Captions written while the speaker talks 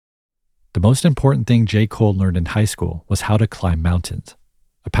The most important thing J. Cole learned in high school was how to climb mountains.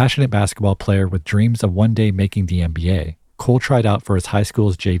 A passionate basketball player with dreams of one day making the NBA, Cole tried out for his high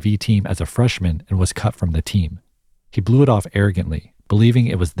school's JV team as a freshman and was cut from the team. He blew it off arrogantly, believing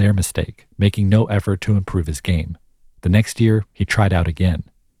it was their mistake, making no effort to improve his game. The next year, he tried out again,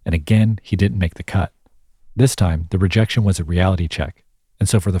 and again he didn't make the cut. This time, the rejection was a reality check, and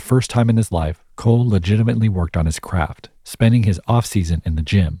so for the first time in his life, Cole legitimately worked on his craft, spending his off-season in the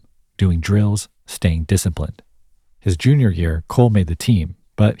gym, doing drills, staying disciplined. His junior year, Cole made the team,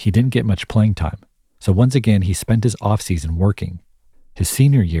 but he didn't get much playing time, so once again he spent his off-season working. His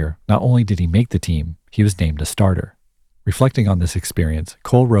senior year, not only did he make the team, he was named a starter. Reflecting on this experience,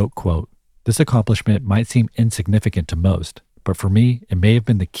 Cole wrote, quote, "This accomplishment might seem insignificant to most, but for me, it may have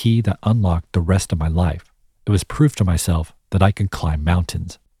been the key that unlocked the rest of my life. It was proof to myself that I can climb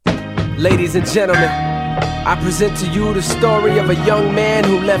mountains." Ladies and gentlemen, I present to you the story of a young man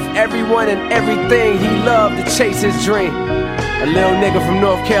who left everyone and everything he loved to chase his dream. A little nigga from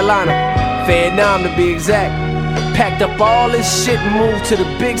North Carolina, Vietnam to be exact, packed up all his shit and moved to the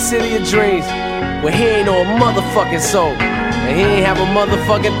big city of dreams, where he ain't know a motherfucking soul, and he ain't have a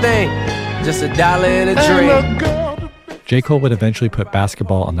motherfucking thing, just $1 and a dream. J. Cole would eventually put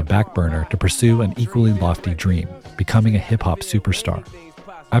basketball on the back burner to pursue an equally lofty dream, becoming a hip-hop superstar.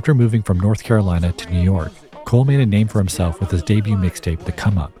 After moving from North Carolina to New York, Cole made a name for himself with his debut mixtape, The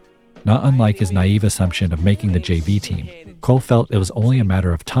Come Up. Not unlike his naive assumption of making the JV team, Cole felt it was only a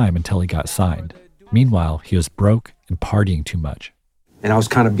matter of time until he got signed. Meanwhile, he was broke and partying too much. And I was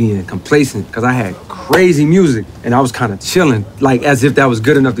kind of being complacent because I had crazy music and I was kind of chilling, like as if that was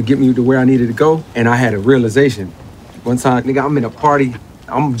good enough to get me to where I needed to go. And I had a realization. One time, nigga, I'm in a party,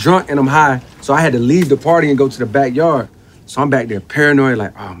 I'm drunk and I'm high, so I had to leave the party and go to the backyard. So I'm back there paranoid,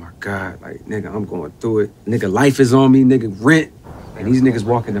 like, oh my God, like, nigga, I'm going through it. Nigga, life is on me, nigga, rent. And these niggas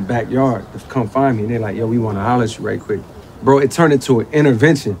walk in the backyard to come find me. And they're like, yo, we want to holler at you right quick. Bro, it turned into an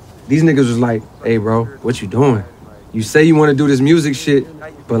intervention. These niggas was like, hey, bro, what you doing? You say you want to do this music shit,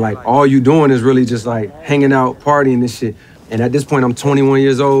 but like all you doing is really just like hanging out, partying this shit. And at this point, I'm 21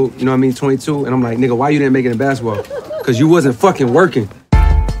 years old, you know what I mean, 22. And I'm like, nigga, why you didn't make it in basketball? Because you wasn't fucking working.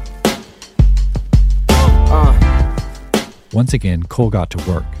 Once again, Cole got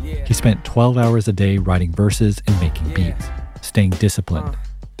to work. He spent 12 hours a day writing verses and making beats, staying disciplined.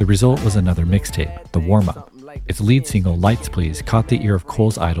 The result was another mixtape, The Warm-Up. Its lead single, Lights Please, caught the ear of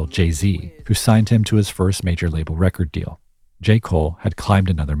Cole's idol, Jay-Z, who signed him to his first major label record deal. J. Cole had climbed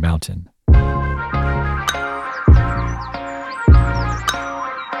another mountain.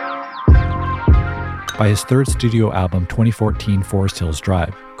 By his third studio album, 2014 Forest Hills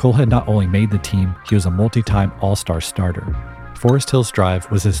Drive, Cole had not only made the team, he was a multi-time all-star starter. Forest Hills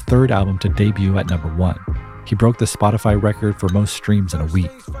Drive was his third album to debut at #1. He broke the Spotify record for most streams in a week.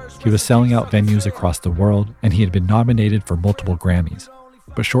 He was selling out venues across the world, and he had been nominated for multiple Grammys.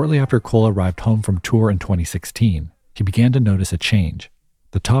 But shortly after Cole arrived home from tour in 2016, he began to notice a change.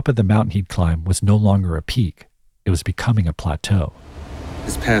 The top of the mountain he'd climbed was no longer a peak. It was becoming a plateau.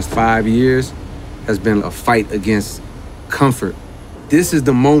 This past 5 years has been a fight against comfort. This is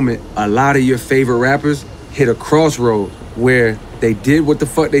the moment a lot of your favorite rappers hit a crossroad where they did what the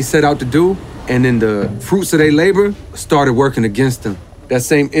fuck they set out to do, and then the fruits of their labor started working against them. That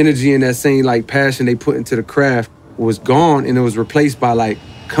same energy and that same like passion they put into the craft was gone, and it was replaced by like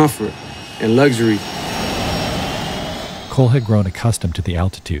comfort and luxury. Cole had grown accustomed to the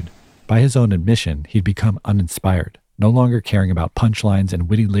altitude. By his own admission, he'd become uninspired, no longer caring about punchlines and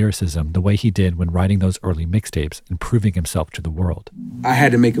witty lyricism the way he did when writing those early mixtapes and proving himself to the world. I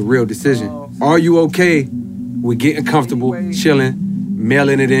had to make a real decision. Are you okay with getting comfortable, chilling,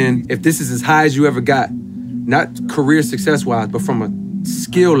 mailing it in? If this is as high as you ever got, not career success-wise, but from a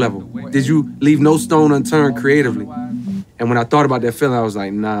skill level, did you leave no stone unturned creatively? And when I thought about that feeling, I was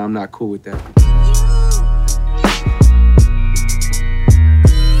like, nah, I'm not cool with that.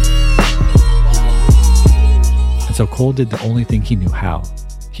 And so Cole did the only thing he knew how.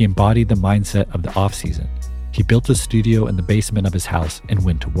 He embodied the mindset of the off-season. He built a studio in the basement of his house and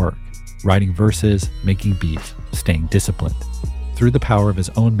went to work, writing verses, making beats, staying disciplined. Through the power of his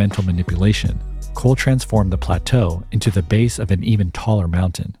own mental manipulation, Cole transformed the plateau into the base of an even taller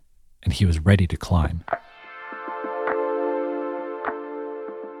mountain, and he was ready to climb.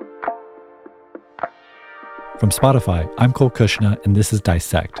 From Spotify, I'm Cole Kushna, and this is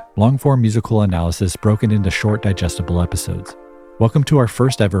Dissect, long-form musical analysis broken into short, digestible episodes. Welcome to our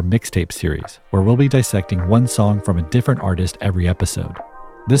first ever mixtape series, where we'll be dissecting one song from a different artist every episode.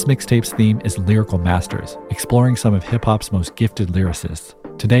 This mixtape's theme is Lyrical Masters, exploring some of hip-hop's most gifted lyricists.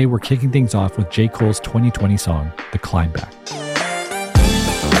 Today, we're kicking things off with J. Cole's 2020 song, The Climb Back.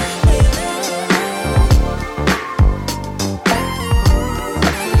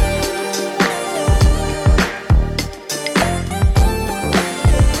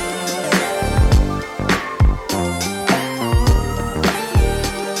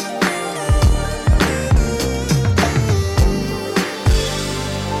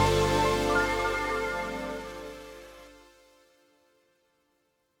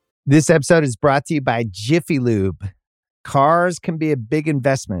 This episode is brought to you by Jiffy Lube. Cars can be a big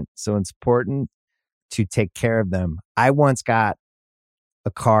investment, so it's important to take care of them. I once got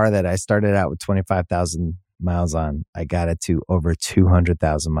a car that I started out with 25,000 miles on. I got it to over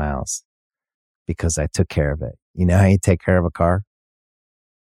 200,000 miles because I took care of it. You know how you take care of a car?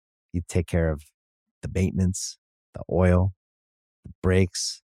 You take care of the maintenance, the oil, the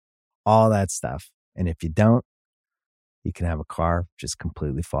brakes, all that stuff. And if you don't, you can have a car just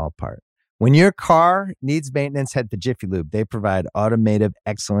completely fall apart. When your car needs maintenance, head to Jiffy Lube. They provide automotive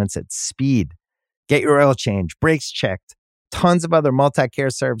excellence at speed. Get your oil change, brakes checked, tons of other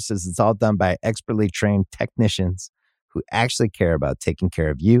multi-care services. It's all done by expertly trained technicians who actually care about taking care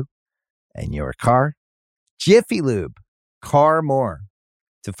of you and your car. Jiffy Lube, car more.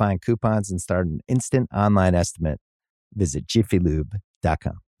 To find coupons and start an instant online estimate, visit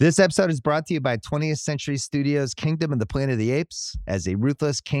jiffylube.com. This episode is brought to you by 20th Century Studios' Kingdom of the Planet of the Apes. As a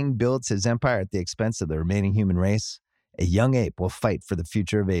ruthless king builds his empire at the expense of the remaining human race, a young ape will fight for the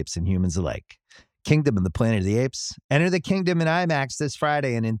future of apes and humans alike. Kingdom of the Planet of the Apes. Enter the kingdom in IMAX this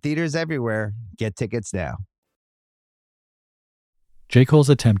Friday and in theaters everywhere. Get tickets now. J. Cole's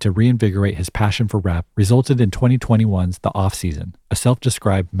attempt to reinvigorate his passion for rap resulted in 2021's The Off-Season, a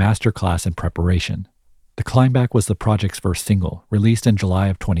self-described masterclass in preparation. The Climbback was the project's first single, released in July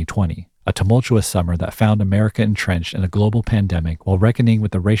of 2020, a tumultuous summer that found America entrenched in a global pandemic while reckoning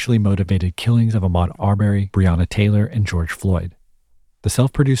with the racially motivated killings of Ahmaud Arbery, Breonna Taylor, and George Floyd. The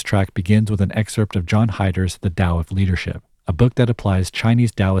self-produced track begins with an excerpt of John Heider's The Tao of Leadership, a book that applies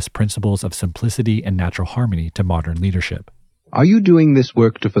Chinese Taoist principles of simplicity and natural harmony to modern leadership. Are you doing this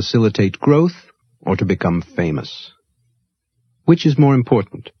work to facilitate growth or to become famous? Which is more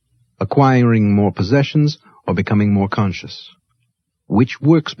important, acquiring more possessions or becoming more conscious? Which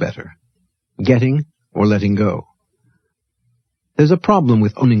works better, getting or letting go? There's a problem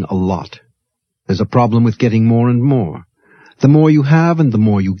with owning a lot. There's a problem with getting more and more. The more you have and the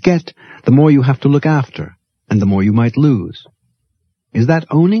more you get, the more you have to look after, and the more you might lose. Is that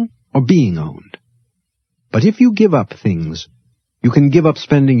owning or being owned? But if you give up things, you can give up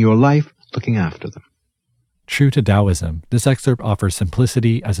spending your life looking after them. True to Taoism, this excerpt offers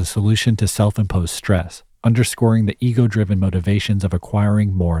simplicity as a solution to self-imposed stress, underscoring the ego-driven motivations of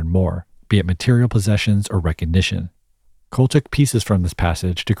acquiring more and more, be it material possessions or recognition. Cole took pieces from this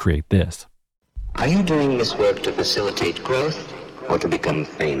passage to create this. Are you doing this work to facilitate growth or to become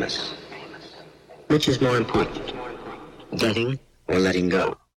famous? Which is more important, getting or letting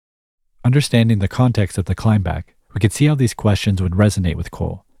go? Understanding the context of the Climbback, we could see how these questions would resonate with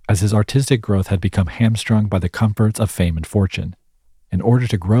Cole, as his artistic growth had become hamstrung by the comforts of fame and fortune. In order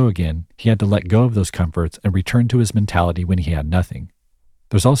to grow again, he had to let go of those comforts and return to his mentality when he had nothing.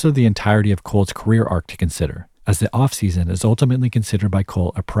 There's also the entirety of Cole's career arc to consider, as the off-season is ultimately considered by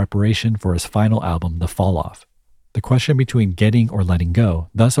Cole a preparation for his final album, The Fall Off. The question between getting or letting go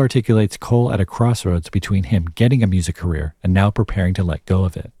thus articulates Cole at a crossroads between him getting a music career and now preparing to let go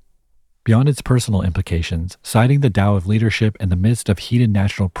of it. Beyond its personal implications, citing the Tao of leadership in the midst of heated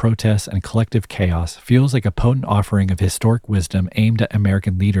national protests and collective chaos feels like a potent offering of historic wisdom aimed at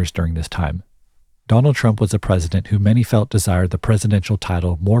American leaders during this time. Donald Trump was a president who many felt desired the presidential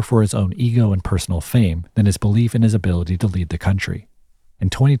title more for his own ego and personal fame than his belief in his ability to lead the country.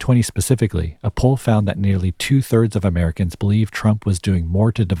 In 2020 specifically, a poll found that nearly 2/3 of Americans believed Trump was doing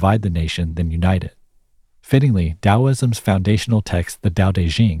more to divide the nation than unite it. Fittingly, Taoism's foundational text, the Tao Te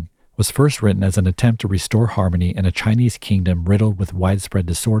Ching, was first written as an attempt to restore harmony in a Chinese kingdom riddled with widespread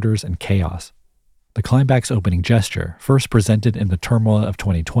disorders and chaos. The Climbback's opening gesture, first presented in the turmoil of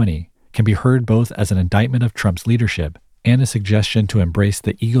 2020, can be heard both as an indictment of Trump's leadership and a suggestion to embrace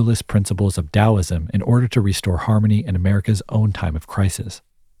the egoless principles of Taoism in order to restore harmony in America's own time of crisis.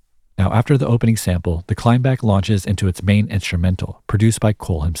 Now, after the opening sample, the Climbback launches into its main instrumental, produced by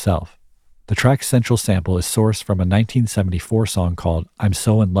Cole himself. The track's central sample is sourced from a 1974 song called I'm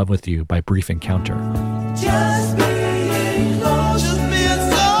So In Love With You by Brief Encounter. Just being close, just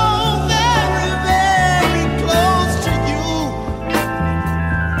being so very, very close to you.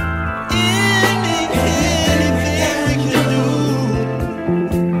 Anything we can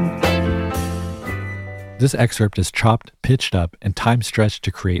do. This excerpt is chopped, pitched up, and time stretched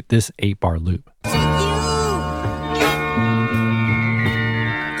to create this 8-bar loop.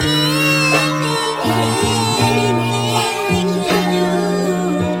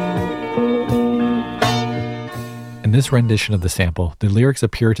 In this rendition of the sample, the lyrics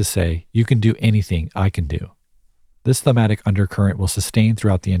appear to say, "You can do anything I can do." This thematic undercurrent will sustain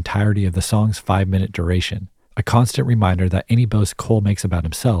throughout the entirety of the song's 5-minute duration, a constant reminder that any boast Cole makes about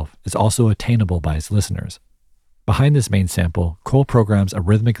himself is also attainable by his listeners. Behind this main sample, Cole programs a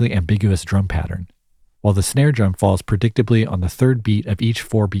rhythmically ambiguous drum pattern. While the snare drum falls predictably on the third beat of each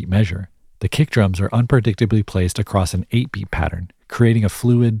 4-beat measure, the kick drums are unpredictably placed across an 8-beat pattern, creating a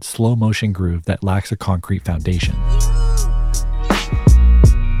fluid, slow-motion groove that lacks a concrete foundation.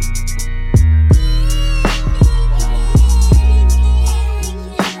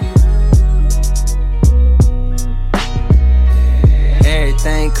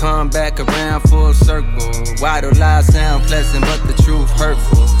 Everything come back around full circle. Why do lies sound pleasant but the truth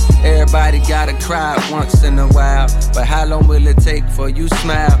hurtful? Everybody gotta cry once in a while, but how long will it take for you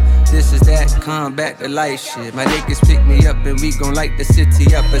smile? This is that come back to life shit. My niggas pick me up and we gon' light the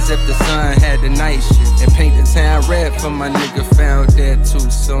city up as if the sun had the night shift, and paint the town red for my nigga found dead too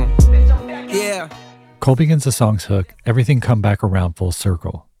soon. Yeah. Cole begins the song's hook, "Everything come back around full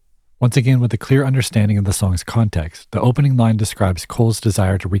circle." Once again, with a clear understanding of the song's context, the opening line describes Cole's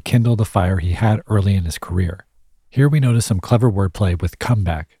desire to rekindle the fire he had early in his career. Here we notice some clever wordplay with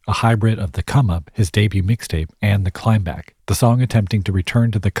Comeback, a hybrid of The Come Up, his debut mixtape, and The Climbback, the song attempting to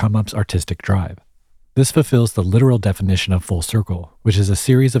return to The Come Up's artistic drive. This fulfills the literal definition of full circle, which is a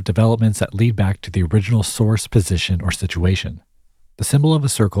series of developments that lead back to the original source, position, or situation. The symbol of a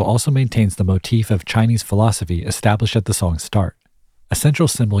circle also maintains the motif of Chinese philosophy established at the song's start. A central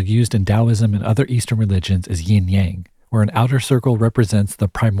symbol used in Taoism and other Eastern religions is yin-yang, where an outer circle represents the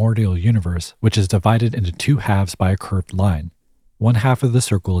primordial universe, which is divided into two halves by a curved line. One half of the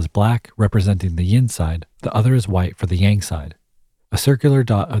circle is black, representing the yin side, the other is white for the yang side. A circular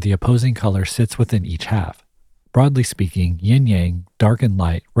dot of the opposing color sits within each half. Broadly speaking, yin-yang, dark and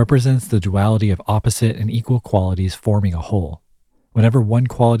light, represents the duality of opposite and equal qualities forming a whole. Whenever one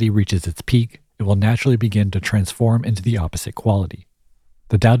quality reaches its peak, it will naturally begin to transform into the opposite quality.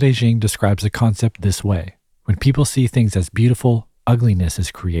 The Tao Te Ching describes the concept this way. When people see things as beautiful, ugliness is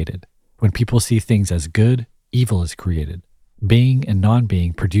created. When people see things as good, evil is created. Being and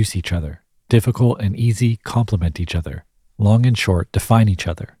non-being produce each other. Difficult and easy complement each other. Long and short define each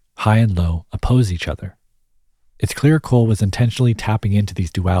other. High and low oppose each other. It's clear Cole was intentionally tapping into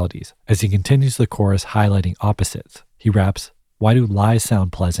these dualities as he continues the chorus highlighting opposites. He raps, "Why do lies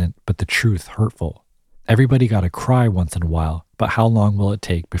sound pleasant, but the truth hurtful? Everybody gotta cry once in a while, but how long will it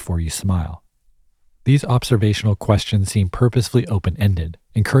take before you smile?" These observational questions seem purposefully open-ended,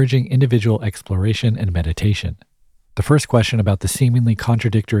 encouraging individual exploration and meditation. The first question about the seemingly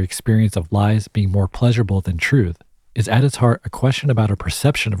contradictory experience of lies being more pleasurable than truth is at its heart a question about our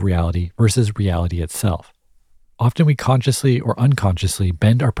perception of reality versus reality itself. Often we consciously or unconsciously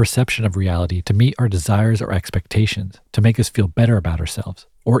bend our perception of reality to meet our desires or expectations, to make us feel better about ourselves,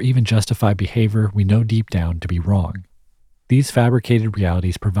 or even justify behavior we know deep down to be wrong. These fabricated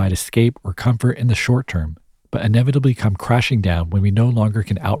realities provide escape or comfort in the short term, but inevitably come crashing down when we no longer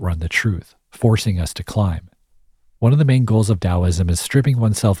can outrun the truth, forcing us to climb. One of the main goals of Taoism is stripping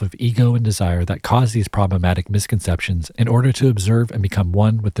oneself of ego and desire that cause these problematic misconceptions in order to observe and become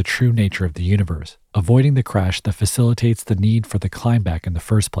one with the true nature of the universe, avoiding the crash that facilitates the need for the climb back in the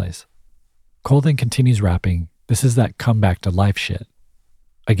first place. Cole then continues rapping, "This is that come back to life shit."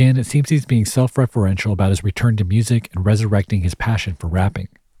 Again, it seems he's being self-referential about his return to music and resurrecting his passion for rapping.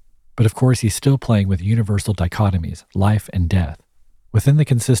 But of course, he's still playing with universal dichotomies, life and death. Within the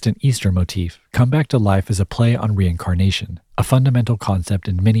consistent Eastern motif, come back to life is a play on reincarnation, a fundamental concept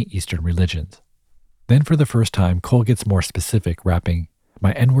in many Eastern religions. Then for the first time, Cole gets more specific, rapping,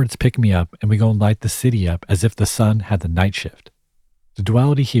 "My N-words pick me up and we gon' light the city up as if the sun had the night shift." The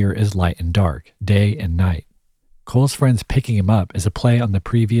duality here is light and dark, day and night. Cole's friends picking him up is a play on the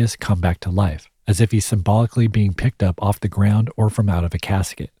previous come back to life, as if he's symbolically being picked up off the ground or from out of a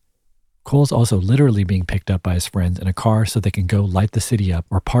casket. Cole's also literally being picked up by his friends in a car so they can go light the city up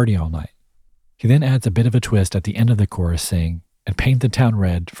or party all night. He then adds a bit of a twist at the end of the chorus saying, "And paint the town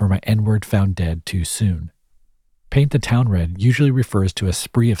red for my N-word found dead too soon." Paint the town red usually refers to a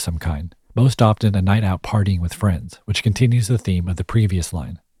spree of some kind, most often a night out partying with friends, which continues the theme of the previous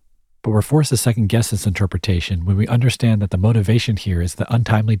line. But we're forced to second guess this interpretation when we understand that the motivation here is the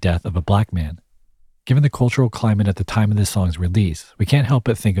untimely death of a black man. Given the cultural climate at the time of this song's release, we can't help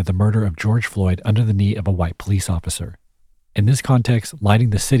but think of the murder of George Floyd under the knee of a white police officer. In this context,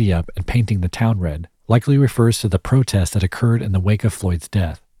 lighting the city up and painting the town red likely refers to the protest that occurred in the wake of Floyd's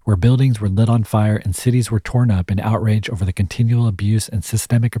death, where buildings were lit on fire and cities were torn up in outrage over the continual abuse and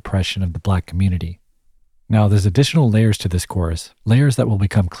systemic oppression of the black community. Now, there's additional layers to this chorus, layers that will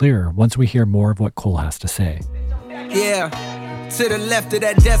become clearer once we hear more of what Cole has to say. Yeah, To the left of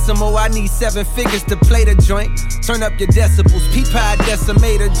that decimal, I need 7 figures to play the joint. Turn up your decibels, peep how I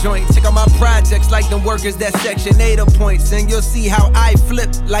decimate a joint. Check out my projects like them workers that section 8 points, and you'll see how I flip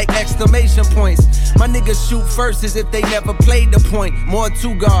like exclamation points. My niggas shoot first as if they never played the point. More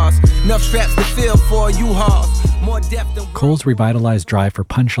 2 guards, enough straps to fill for a U-Haul. More depth than Cole's revitalized drive for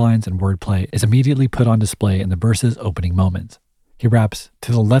punchlines and wordplay is immediately put on display in the verse's opening moments. He raps,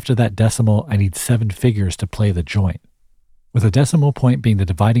 "To the left of that decimal, I need 7 figures to play the joint." With a decimal point being the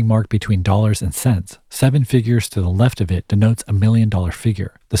dividing mark between dollars and cents, 7 figures to the left of it denotes $1 million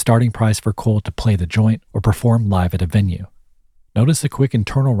figure, the starting price for Cole to play the joint or perform live at a venue. Notice the quick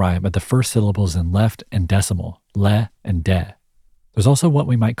internal rhyme of the first syllables in left and decimal, le and de. There's also what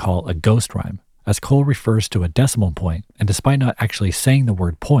we might call a ghost rhyme, as Cole refers to a decimal point, and despite not actually saying the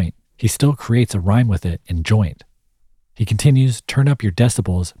word point, he still creates a rhyme with it in joint. He continues, "Turn up your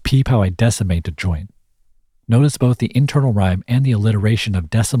decibels, peep how I decimate the joint." Notice both the internal rhyme and the alliteration of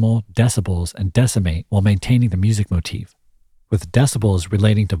decimal, decibels, and decimate while maintaining the music motif. With decibels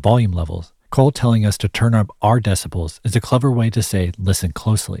relating to volume levels, Cole telling us to turn up our decibels is a clever way to say listen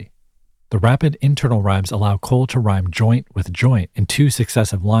closely. The rapid internal rhymes allow Cole to rhyme joint with joint in 2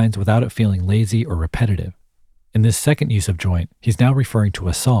 successive lines without it feeling lazy or repetitive. In this second use of joint, he's now referring to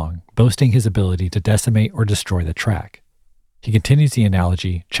a song, boasting his ability to decimate or destroy the track. He continues the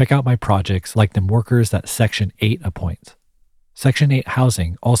analogy, "Check out my projects like them workers that Section 8 appoints." Section 8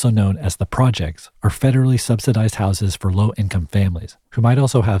 housing, also known as the projects, are federally subsidized houses for low-income families, who might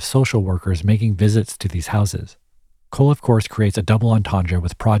also have social workers making visits to these houses. Cole, of course, creates a double entendre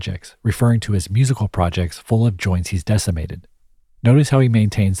with projects, referring to his musical projects full of joints he's decimated. Notice how he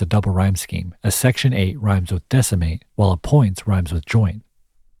maintains the double rhyme scheme, as Section 8 rhymes with decimate, while appoints rhymes with joint.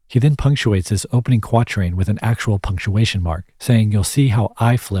 He then punctuates his opening quatrain with an actual punctuation mark, saying you'll see how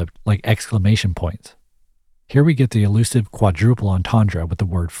I flipped like exclamation points. Here we get the elusive quadruple entendre with the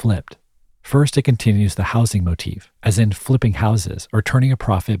word flipped. First, it continues the housing motif, as in flipping houses or turning a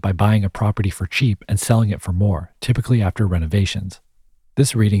profit by buying a property for cheap and selling it for more, typically after renovations.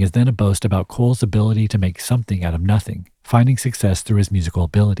 This reading is then a boast about Cole's ability to make something out of nothing, finding success through his musical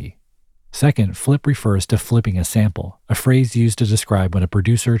ability. Second, flip refers to flipping a sample, a phrase used to describe when a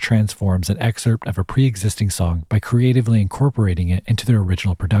producer transforms an excerpt of a pre-existing song by creatively incorporating it into their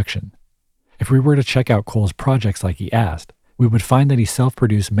original production. If we were to check out Cole's projects like he asked, we would find that he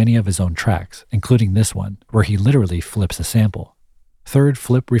self-produced many of his own tracks, including this one, where he literally flips a sample. Third,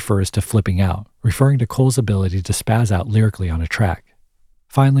 flip refers to flipping out, referring to Cole's ability to spaz out lyrically on a track.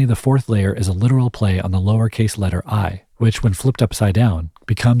 Finally, the fourth layer is a literal play on the lowercase letter I, which, when flipped upside down,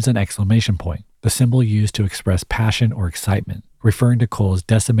 becomes an exclamation point, the symbol used to express passion or excitement, referring to Cole's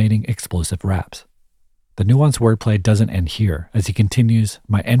decimating explosive raps. The nuanced wordplay doesn't end here, as he continues,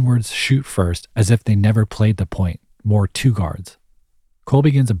 my N-words shoot first as if they never played the point, more 2 guards. Cole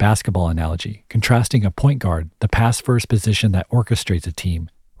begins a basketball analogy, contrasting a point guard, the pass-first position that orchestrates a team,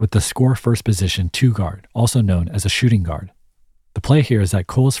 with the score-first position 2 guard, also known as a shooting guard. The play here is that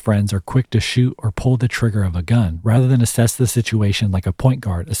Cole's friends are quick to shoot or pull the trigger of a gun rather than assess the situation like a point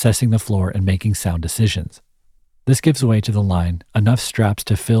guard assessing the floor and making sound decisions. This gives way to the line, enough straps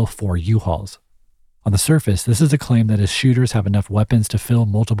to fill 4 U-Hauls. On the surface, this is a claim that his shooters have enough weapons to fill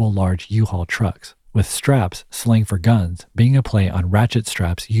multiple large U-Haul trucks, with straps, slang for guns, being a play on ratchet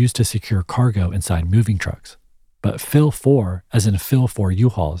straps used to secure cargo inside moving trucks. But fill 4, as in fill 4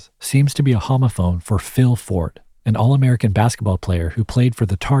 U-Hauls, seems to be a homophone for Phil Ford, an All-American basketball player who played for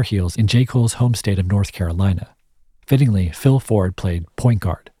the Tar Heels in J. Cole's home state of North Carolina. Fittingly, Phil Ford played point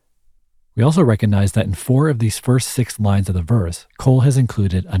guard. We also recognize that in 4 of these first 6 lines of the verse, Cole has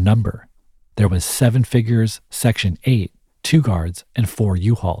included a number. There was 7 figures, Section 8, 2 guards, and 4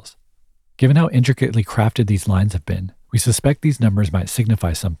 U-Hauls. Given how intricately crafted these lines have been, we suspect these numbers might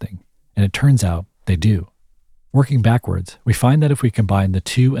signify something, and it turns out they do. Working backwards, we find that if we combine the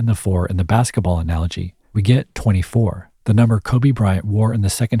 2 and the 4 in the basketball analogy, we get 24, the number Kobe Bryant wore in the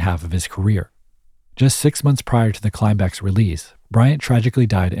second half of his career. Just 6 months prior to the Climax release, Bryant tragically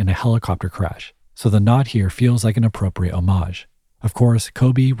died in a helicopter crash, so the nod here feels like an appropriate homage. Of course,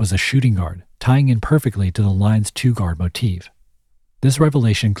 Kobe was a shooting guard, tying in perfectly to the line's 2 guard motif. This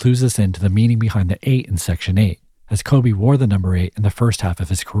revelation clues us into the meaning behind the 8 in Section 8, as Kobe wore the number 8 in the first half of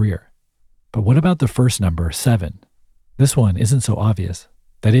his career. But what about the first number, 7? This one isn't so obvious.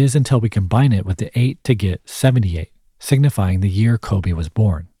 That is, until we combine it with the 8 to get 78, signifying the year Kobe was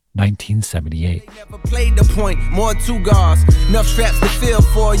born. 1978. Never played the point, more two guards. Enough straps to fill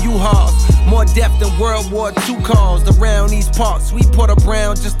for U-Hauls. More depth than World War II calls. Around these parts, we put a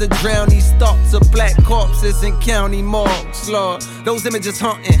brown just to drown these thoughts of black corpses in county morgues, Lord. Those images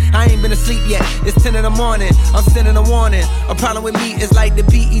haunting. I ain't been asleep yet. It's 10 in the morning. I'm sending a warning. A problem with me is like the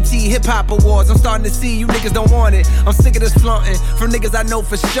BET Hip Hop Awards. I'm starting to see you niggas don't want it. I'm sick of this flaunting. From niggas I know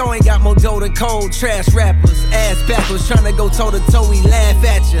for sure ain't got more dough than cold. Trash rappers, ass backwards, trying to go toe to toe. We laugh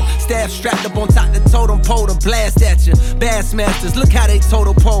at you. Staff strapped up on top the totem pole to blast at you. Bassmasters, look how they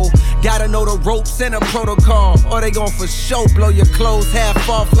total pole. Gotta know the ropes and a protocol, or they gon' for show blow your clothes half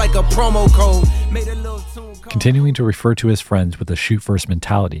off like a promo code. Made a little tune called... Continuing to refer to his friends with a shoot-first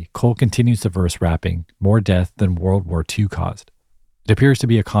mentality, Cole continues the verse rapping, "More death than World War II caused." It appears to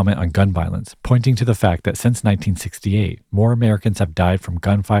be a comment on gun violence, pointing to the fact that since 1968, more Americans have died from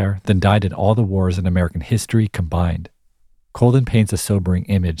gunfire than died in all the wars in American history combined. Cole then paints a sobering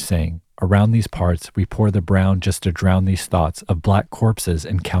image saying, "Around these parts, we pour the brown just to drown these thoughts of black corpses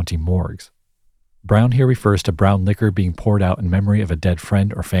in county morgues." Brown here refers to brown liquor being poured out in memory of a dead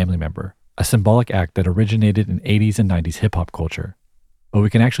friend or family member, a symbolic act that originated in 80s and 90s hip-hop culture. But we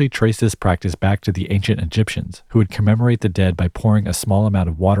can actually trace this practice back to the ancient Egyptians, who would commemorate the dead by pouring a small amount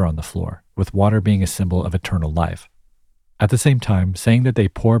of water on the floor, with water being a symbol of eternal life. At the same time, saying that they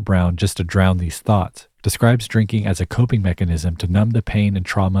pour brown just to drown these thoughts describes drinking as a coping mechanism to numb the pain and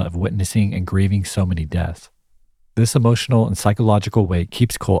trauma of witnessing and grieving so many deaths. This emotional and psychological weight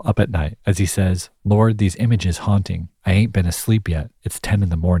keeps Cole up at night as he says, "Lord, these images haunting. I ain't been asleep yet. It's 10 in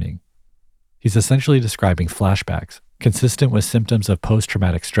the morning." He's essentially describing flashbacks, consistent with symptoms of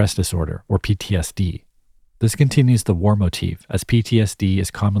post-traumatic stress disorder, or PTSD. This continues the war motif, as PTSD is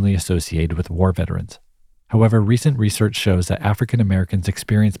commonly associated with war veterans. However, recent research shows that African Americans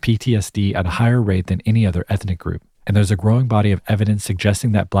experience PTSD at a higher rate than any other ethnic group, and there's a growing body of evidence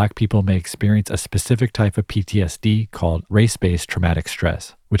suggesting that Black people may experience a specific type of PTSD called race-based traumatic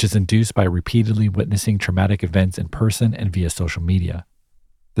stress, which is induced by repeatedly witnessing traumatic events in person and via social media.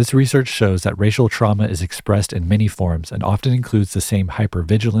 This research shows that racial trauma is expressed in many forms and often includes the same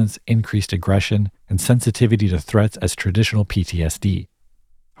hypervigilance, increased aggression, and sensitivity to threats as traditional PTSD.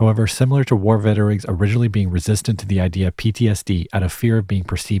 However, similar to war veterans originally being resistant to the idea of PTSD out of fear of being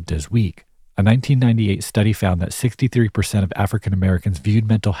perceived as weak, a 1998 study found that 63% of African Americans viewed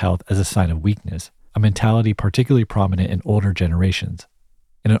mental health as a sign of weakness, a mentality particularly prominent in older generations.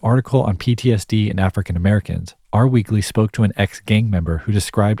 In an article on PTSD in African Americans, Our Weekly spoke to an ex-gang member who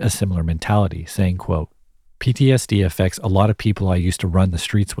described a similar mentality, saying, quote, "PTSD affects a lot of people I used to run the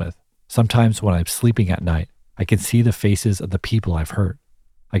streets with. Sometimes when I'm sleeping at night, I can see the faces of the people I've hurt.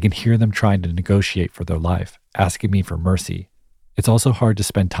 I can hear them trying to negotiate for their life, asking me for mercy. It's also hard to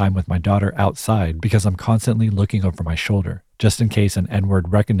spend time with my daughter outside because I'm constantly looking over my shoulder, just in case an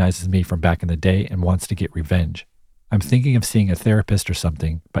N-word recognizes me from back in the day and wants to get revenge. I'm thinking of seeing a therapist or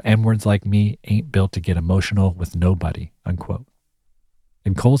something, but N-words like me ain't built to get emotional with nobody," unquote.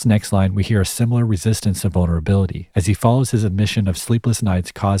 In Cole's next line, we hear a similar resistance to vulnerability as he follows his admission of sleepless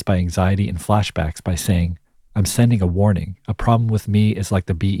nights caused by anxiety and flashbacks by saying, "I'm sending a warning. A problem with me is like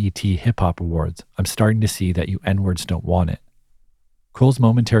the BET Hip Hop Awards. I'm starting to see that you N-words don't want it." Cole's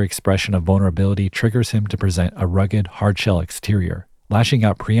momentary expression of vulnerability triggers him to present a rugged, hard-shell exterior, lashing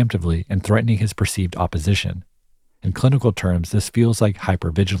out preemptively and threatening his perceived opposition. In clinical terms, this feels like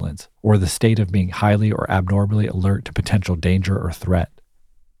hypervigilance, or the state of being highly or abnormally alert to potential danger or threat.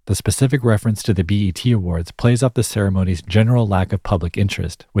 The specific reference to the BET Awards plays off the ceremony's general lack of public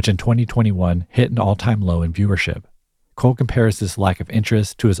interest, which in 2021 hit an all-time low in viewership. Cole compares this lack of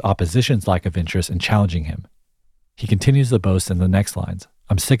interest to his opposition's lack of interest in challenging him. He continues the boast in the next lines.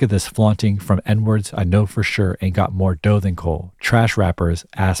 "I'm sick of this flaunting from N-words I know for sure ain't got more dough than Cole. Trash rappers,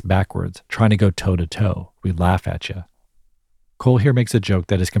 ass backwards, trying to go toe-to-toe. We laugh at ya." Cole here makes a joke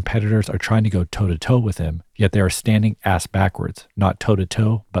that his competitors are trying to go toe-to-toe with him, yet they are standing ass backwards, not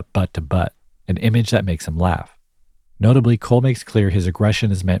toe-to-toe, but butt-to-butt, an image that makes him laugh. Notably, Cole makes clear his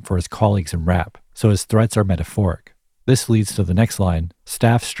aggression is meant for his colleagues in rap, so his threats are metaphoric. This leads to the next line,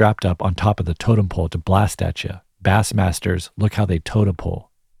 "Staff strapped up on top of the totem pole to blast at ya. Bassmasters, look how they totem pole."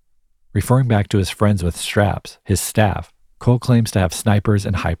 Referring back to his friends with straps, his staff, Cole claims to have snipers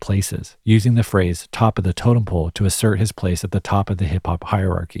in high places, using the phrase top of the totem pole to assert his place at the top of the hip-hop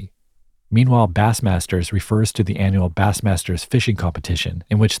hierarchy. Meanwhile, Bassmasters refers to the annual Bassmasters fishing competition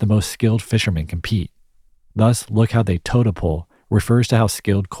in which the most skilled fishermen compete. Thus, look how they totem pole refers to how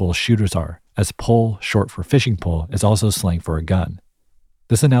skilled Cole's shooters are, as pole, short for fishing pole, is also slang for a gun.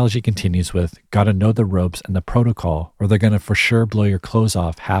 This analogy continues with, "Gotta know the ropes and the protocol, or they're gonna for sure blow your clothes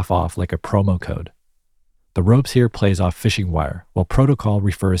off half off like a promo code." The ropes here plays off fishing wire, while protocol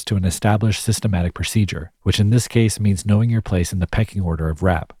refers to an established systematic procedure, which in this case means knowing your place in the pecking order of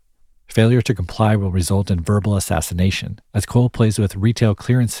rap. Failure to comply will result in verbal assassination, as Cole plays with retail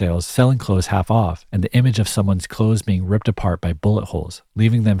clearance sales selling clothes half off and the image of someone's clothes being ripped apart by bullet holes,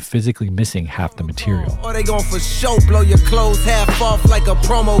 leaving them physically missing half the material. Or they gon' for show blow your clothes half off like a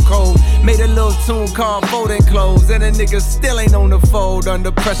promo code. Made a little tune called Folding Clothes, and a nigga still ain't on the fold.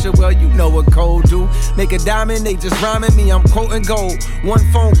 Under pressure, well, you know what Cole do. Make a diamond, they just rhyming me, I'm quoting gold. One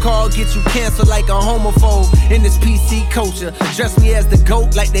phone call get you canceled like a homophobe. In this PC culture, dress me as the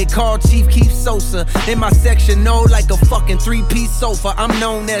GOAT like they call Chief Keef Sosa. In my section, no, like a fucking three-piece sofa. I'm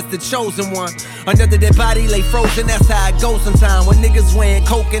known as the chosen one. Under the dead body lay frozen, that's how it goes sometime. When niggas weighing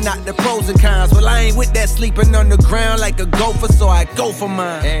coke and not the pros and cons. Well, I ain't with that sleeping on the ground like a gopher, so I go for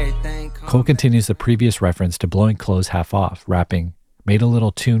mine. Everything Cole continues the previous reference to blowing clothes half off, rapping, made a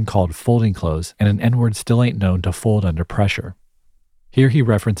little tune called Folding Clothes, and an N-word still ain't known to fold under pressure. Here he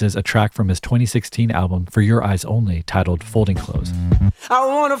references a track from his 2016 album For Your Eyes Only titled Folding Clothes. I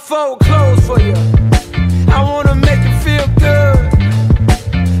wanna fold clothes for you. I wanna make you feel good.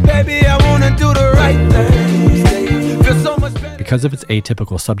 Baby, I wanna do the right thing. Feel so much better. Because of its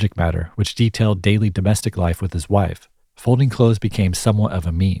atypical subject matter, which detailed daily domestic life with his wife, Folding Clothes became somewhat of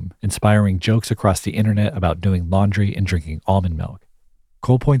a meme, inspiring jokes across the internet about doing laundry and drinking almond milk.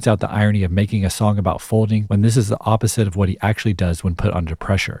 Cole points out the irony of making a song about folding when this is the opposite of what he actually does when put under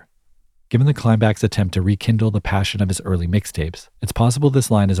pressure. Given the Climbback's attempt to rekindle the passion of his early mixtapes, it's possible this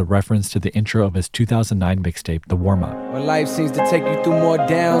line is a reference to the intro of his 2009 mixtape, The Warm-Up. When life seems to take you through more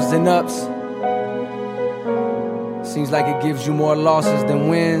downs than ups, seems like it gives you more losses than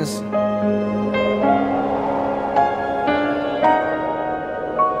wins.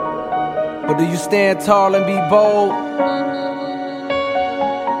 But do you stand tall and be bold?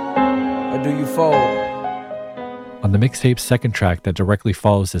 Or do you fold? On the mixtape's second track that directly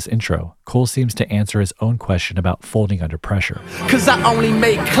follows this intro, Cole seems to answer his own question about folding under pressure. Cause I only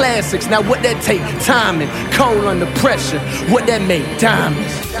make classics. Now what that take? Timing, cold under pressure. What that make?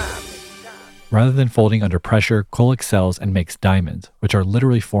 Diamonds. Rather than folding under pressure, Cole excels and makes diamonds, which are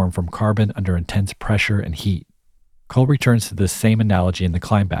literally formed from carbon under intense pressure and heat. Cole returns to this same analogy in the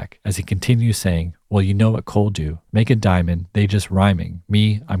Climbback as he continues saying, well, you know what Cole do. Make a diamond, they just rhyming.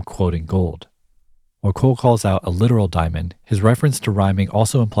 Me, I'm quoting gold. While Cole calls out a literal diamond, his reference to rhyming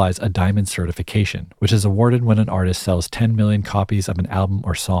also implies a diamond certification, which is awarded when an artist sells 10 million copies of an album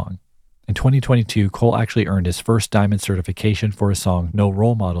or song. In 2022, Cole actually earned his first diamond certification for his song No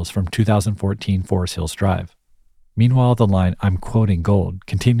Role Models from 2014 Forest Hills Drive. Meanwhile, the line, I'm quoting gold,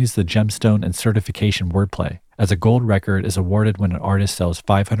 continues the gemstone and certification wordplay, as a gold record is awarded when an artist sells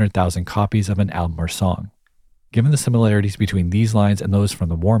 500,000 copies of an album or song. Given the similarities between these lines and those from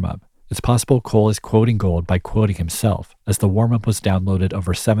the warm-up, it's possible Cole is quoting gold by quoting himself, as the warm-up was downloaded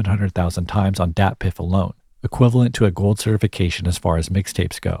over 700,000 times on DatPiff alone, equivalent to a gold certification as far as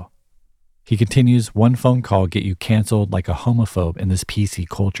mixtapes go. He continues, one phone call get you canceled like a homophobe in this PC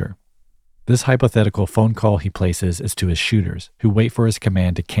culture. This hypothetical phone call he places is to his shooters, who wait for his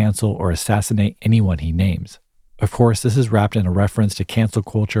command to cancel or assassinate anyone he names. Of course, this is wrapped in a reference to cancel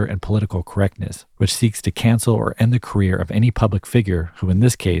culture and political correctness, which seeks to cancel or end the career of any public figure who, in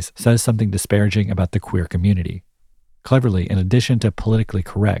this case, says something disparaging about the queer community. Cleverly, in addition to politically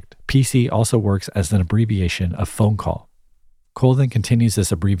correct, PC also works as an abbreviation of phone call. Cole then continues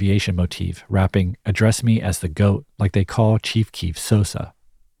this abbreviation motif, rapping, address me as the GOAT like they call Chief Keef Sosa.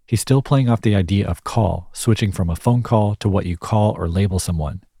 He's still playing off the idea of call, switching from a phone call to what you call or label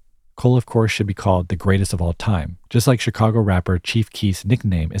someone. Cole, of course, should be called the greatest of all time, just like Chicago rapper Chief Keef's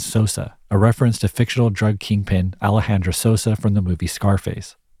nickname is Sosa, a reference to fictional drug kingpin Alejandro Sosa from the movie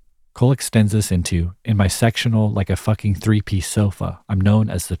Scarface. Cole extends this into, in my sectional like a fucking three-piece sofa, I'm known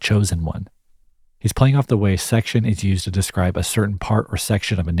as the chosen one. He's playing off the way section is used to describe a certain part or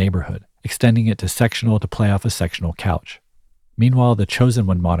section of a neighborhood, extending it to sectional to play off a sectional couch. Meanwhile, the chosen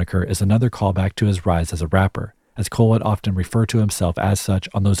one moniker is another callback to his rise as a rapper, as Cole would often refer to himself as such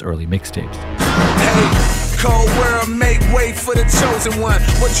on those early mixtapes. Hey, cold world, make way for the chosen one.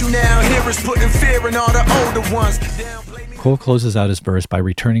 What you now hear is putting fear in all the older ones. Cole closes out his verse by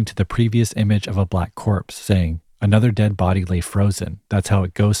returning to the previous image of a black corpse, saying, another dead body lay frozen. That's how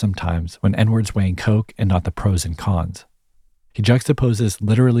it goes sometimes when N-words weighing coke and not the pros and cons. He juxtaposes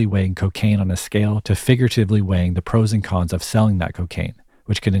literally weighing cocaine on a scale to figuratively weighing the pros and cons of selling that cocaine,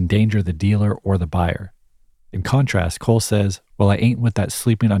 which could endanger the dealer or the buyer. In contrast, Cole says, well, I ain't with that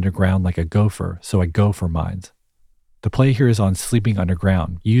sleeping underground like a gopher, so I go for mines. The play here is on sleeping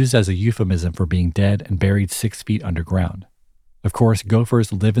underground, used as a euphemism for being dead and buried 6 feet underground. Of course,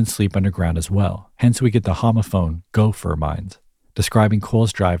 gophers live and sleep underground as well, hence we get the homophone gopher mines, describing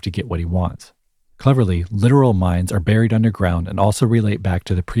Cole's drive to get what he wants. Cleverly, literal mines are buried underground and also relate back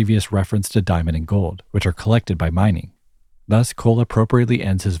to the previous reference to diamond and gold, which are collected by mining. Thus, Cole appropriately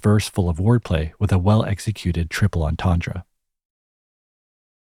ends his verse full of wordplay with a well-executed triple entendre.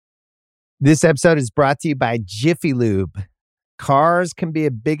 This episode is brought to you by Jiffy Lube. Cars can be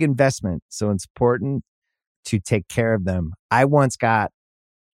a big investment, so it's important to take care of them. I once got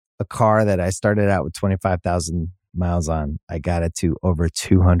a car that I started out with 25,000 miles on. I got it to over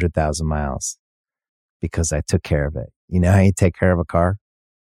 200,000 miles because I took care of it. You know how you take care of a car?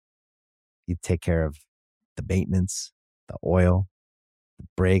 You take care of the maintenance, the oil, the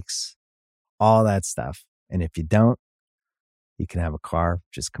brakes, all that stuff. And if you don't, you can have a car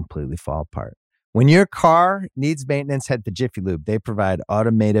just completely fall apart. When your car needs maintenance, head to Jiffy Lube. They provide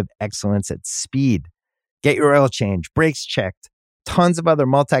automotive excellence at speed. Get your oil change, brakes checked, tons of other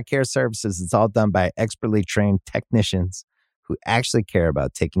multi-care services. It's all done by expertly trained technicians who actually care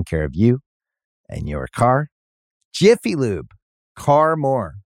about taking care of you and your car. Jiffy Lube, car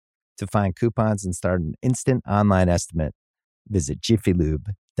more. To find coupons and start an instant online estimate, visit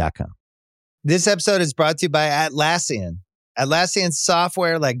jiffylube.com. This episode is brought to you by Atlassian. Atlassian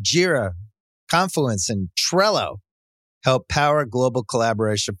software like Jira, Confluence, and Trello help power global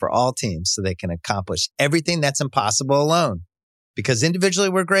collaboration for all teams so they can accomplish everything that's impossible alone. Because individually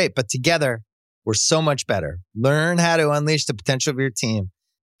we're great, but together we're so much better. Learn how to unleash the potential of your team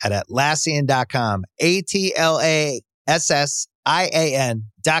at Atlassian.com. Atlassian.com.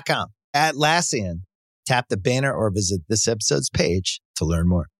 Atlassian. Tap the banner or visit this episode's page to learn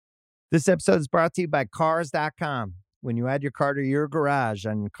more. This episode is brought to you by Cars.com. When you add your car to your garage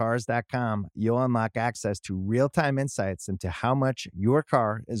on Cars.com, you'll unlock access to real-time insights into how much your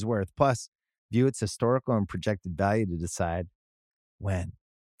car is worth. Plus, view its historical and projected value to decide when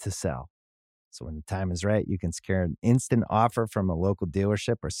to sell. So when the time is right, you can secure an instant offer from a local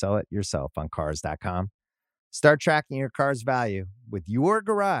dealership or sell it yourself on Cars.com. Start tracking your car's value with your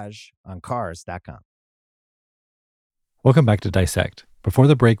garage on Cars.com. Welcome back to Dissect. Before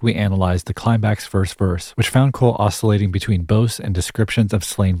the break, we analyzed the Climbback's first verse, which found Cole oscillating between boasts and descriptions of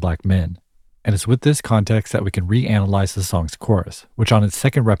slain black men. And it's with this context that we can reanalyze the song's chorus, which on its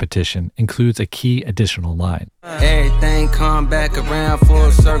second repetition includes a key additional line. Everything come back around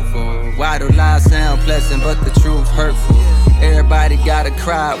full circle. Why do lies sound pleasant but the truth hurtful? Everybody gotta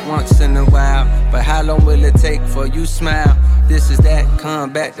cry once in a while, but how long will it take for you smile? This is that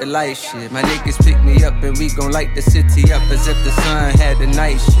come back to life shit. My niggas pick me up and we gon' light the city up as if the sun had the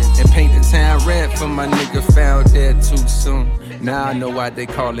night shift. And paint the town red for my nigga found dead too soon. Now I know why they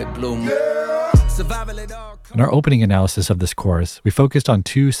call it Blue Moon. In our opening analysis of this chorus, we focused on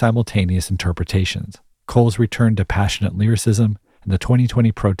two simultaneous interpretations: Cole's return to passionate lyricism and the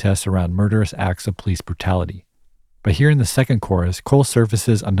 2020 protests around murderous acts of police brutality. But here in the second chorus, Cole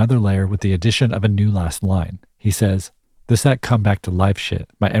surfaces another layer with the addition of a new last line. He says, "This that come back to life shit.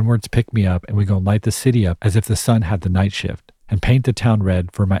 My N-words pick me up and we gon' light the city up as if the sun had the night shift. And paint the town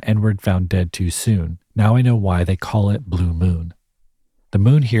red for my N-word found dead too soon. Now I know why they call it Blue Moon." The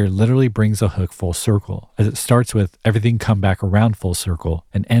moon here literally brings a hook full circle, as it starts with everything come back around full circle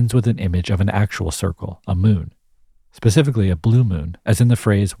and ends with an image of an actual circle, a moon. Specifically a blue moon, as in the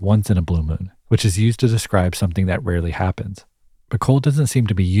phrase once in a blue moon, which is used to describe something that rarely happens. But Cole doesn't seem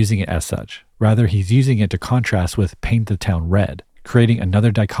to be using it as such. Rather, he's using it to contrast with paint the town red, creating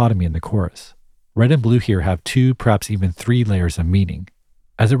another dichotomy in the chorus. Red and blue here have two, perhaps even three layers of meaning.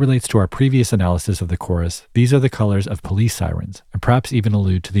 As it relates to our previous analysis of the chorus, these are the colors of police sirens, and perhaps even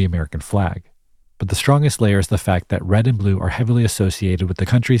allude to the American flag. But the strongest layer is the fact that red and blue are heavily associated with the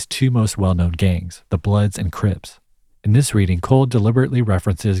country's two most well-known gangs, the Bloods and Crips. In this reading, Cole deliberately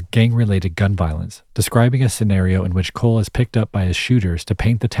references gang-related gun violence, describing a scenario in which Cole is picked up by his shooters to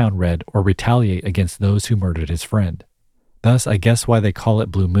paint the town red or retaliate against those who murdered his friend. Thus, I guess why they call it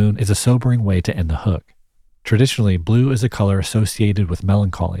Blue Moon is a sobering way to end the hook. Traditionally, blue is a color associated with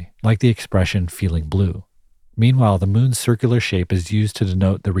melancholy, like the expression feeling blue. Meanwhile, the moon's circular shape is used to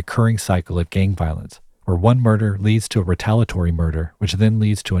denote the recurring cycle of gang violence, where one murder leads to a retaliatory murder, which then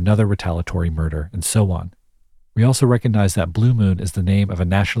leads to another retaliatory murder, and so on. We also recognize that Blue Moon is the name of a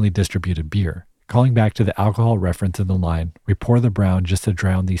nationally distributed beer, calling back to the alcohol reference in the line, "We pour the brown just to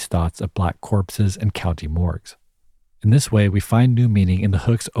drown these thoughts of black corpses and county morgues." In this way, we find new meaning in the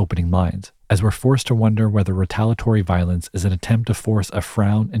hook's opening lines, as we're forced to wonder whether retaliatory violence is an attempt to force a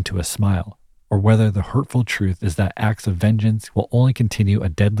frown into a smile, or whether the hurtful truth is that acts of vengeance will only continue a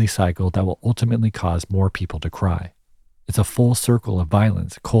deadly cycle that will ultimately cause more people to cry. It's a full circle of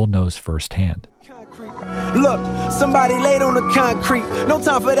violence Cole knows firsthand. Look, somebody laid on the concrete. No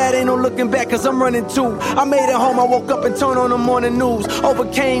time for that, ain't no looking back, cause I'm running too. I made it home, I woke up and turned on the morning news.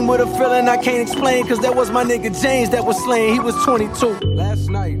 Overcame with a feeling I can't explain, cause that was my nigga James that was slain. He was 22. Last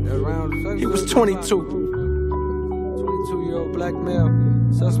night, around He was 22. 22-year-old black male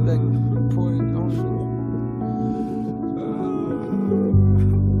suspect reported on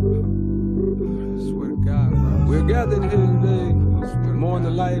swear to God, bro. We're gathered here today to mourn the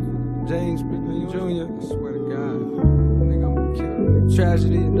life of James Bigby Jr. I swear to God. Nigga, I'm gonna kill him.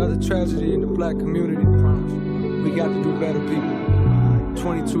 Tragedy, another tragedy in the black community. We got to do better, people.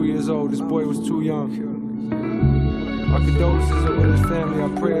 22 years old, this boy was too young. Our condolences are with his family, our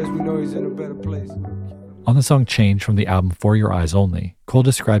prayers, we know he's in a better place. On the song Change from the album For Your Eyes Only, Cole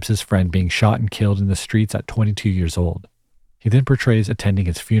describes his friend being shot and killed in the streets at 22 years old. He then portrays attending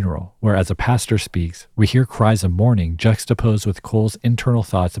his funeral, where as a pastor speaks, we hear cries of mourning juxtaposed with Cole's internal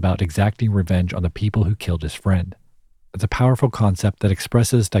thoughts about exacting revenge on the people who killed his friend. It's a powerful concept that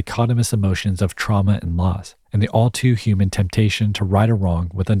expresses dichotomous emotions of trauma and loss, and the all-too-human temptation to right a wrong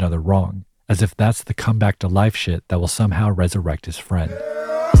with another wrong, as if that's the comeback to life shit that will somehow resurrect his friend.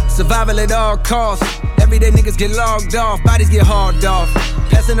 Survival at all costs. Everyday niggas get logged off, bodies get hauled off.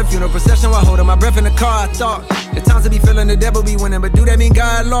 Passing the funeral procession while holding my breath in the car. I thought, at times to be feeling the devil be winning, but do that mean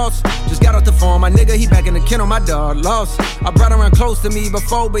God lost? Just got off the phone, my nigga, he back in the kennel, my dog lost. I brought around close to me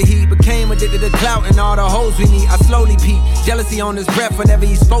before, but he became addicted to clout and all the hoes we need. I slowly peep, jealousy on his breath whenever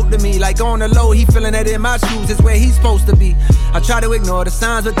he spoke to me. Like on the low, he feeling that in my shoes is where he's supposed to be. I try to ignore the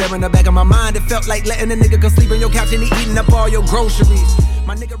signs, but they're in the back of my mind. It felt like letting a nigga go sleep on your couch and he eating up all your groceries.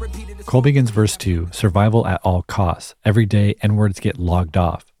 My nigga repeated this. Cole begins verse 2, survival at all costs. Every day, N-words get logged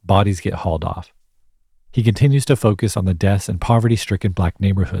off, bodies get hauled off. He continues to focus on the deaths in poverty-stricken black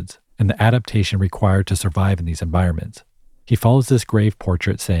neighborhoods and the adaptation required to survive in these environments. He follows this grave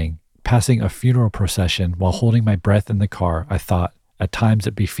portrait saying, passing a funeral procession while holding my breath in the car, I thought, at times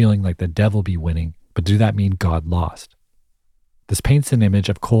it be feeling like the devil be winning, but do that mean God lost? This paints an image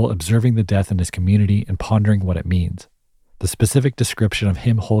of Cole observing the death in his community and pondering what it means. The specific description of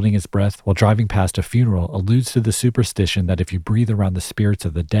him holding his breath while driving past a funeral alludes to the superstition that if you breathe around the spirits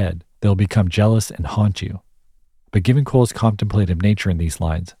of the dead, they'll become jealous and haunt you. But given Cole's contemplative nature in these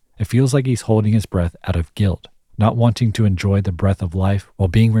lines, it feels like he's holding his breath out of guilt, not wanting to enjoy the breath of life while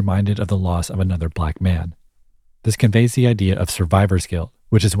being reminded of the loss of another black man. This conveys the idea of survivor's guilt,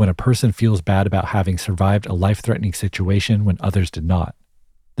 which is when a person feels bad about having survived a life-threatening situation when others did not.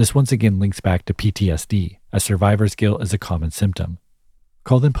 This once again links back to PTSD, as survivor's guilt is a common symptom.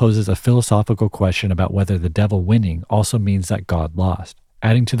 Cole then poses a philosophical question about whether the devil winning also means that God lost,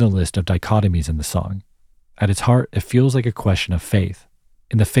 adding to the list of dichotomies in the song. At its heart, it feels like a question of faith.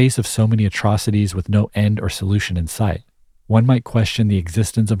 In the face of so many atrocities with no end or solution in sight, one might question the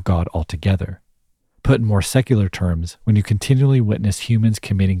existence of God altogether. Put in more secular terms, when you continually witness humans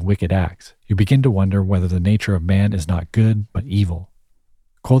committing wicked acts, you begin to wonder whether the nature of man is not good, but evil.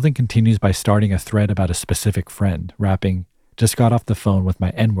 Cole then continues by starting a thread about a specific friend, rapping, just got off the phone with my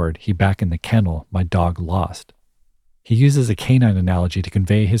N-word, he back in the kennel, my dog lost. He uses a canine analogy to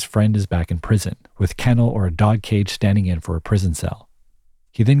convey his friend is back in prison, with kennel or a dog cage standing in for a prison cell.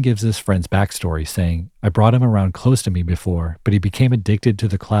 He then gives his friend's backstory, saying, I brought him around close to me before, but he became addicted to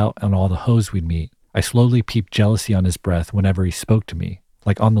the clout and all the hoes we'd meet. I slowly peeped jealousy on his breath whenever he spoke to me.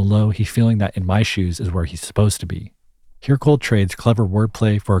 Like on the low, he feeling that in my shoes is where he's supposed to be. Here Cole trades clever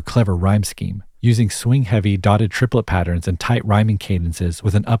wordplay for a clever rhyme scheme, using swing-heavy dotted triplet patterns and tight rhyming cadences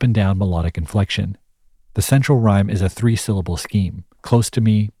with an up-and-down melodic inflection. The central rhyme is a 3-syllable scheme: close to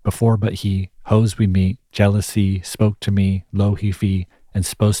me, before but he, hoes we meet, jealousy, spoke to me, low he fee, and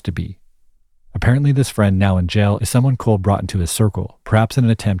supposed to be. Apparently this friend now in jail is someone Cole brought into his circle, perhaps in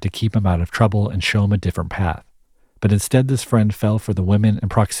an attempt to keep him out of trouble and show him a different path. But instead this friend fell for the women and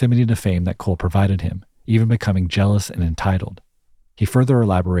proximity to fame that Cole provided him, even becoming jealous and entitled. He further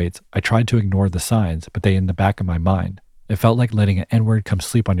elaborates, I tried to ignore the signs, but they in the back of my mind. It felt like letting an N-word come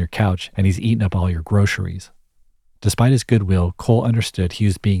sleep on your couch and he's eaten up all your groceries. Despite his goodwill, Cole understood he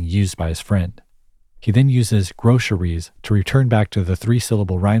was being used by his friend. He then uses groceries to return back to the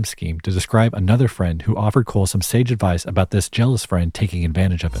 3-syllable rhyme scheme to describe another friend who offered Cole some sage advice about this jealous friend taking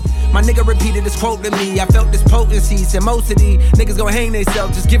advantage of him. My nigga repeated this quote to me. I felt this potency. Said most of these niggas gon' hang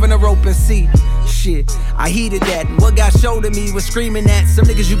themselves just giving a rope and see. Shit, I heeded that. And what got showed to me was screaming at some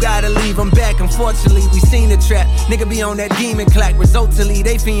niggas you gotta leave them back. Unfortunately, we seen the trap. Nigga be on that demon clack. Resultantly,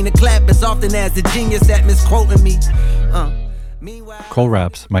 they fiend to clap as often as the genius that misquoting me. Cole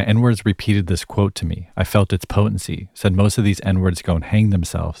raps, my N-words repeated this quote to me. I felt its potency. Said most of these N-words go and hang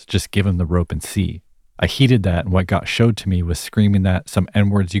themselves. Just give them the rope and see. I heeded that, and what got showed to me was screaming that some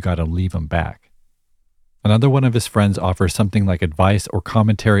N-words you gotta leave them back. Another one of his friends offers something like advice or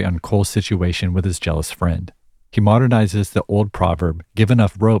commentary on Cole's situation with his jealous friend. He modernizes the old proverb, give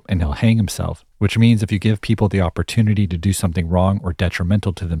enough rope and he'll hang himself, which means if you give people the opportunity to do something wrong or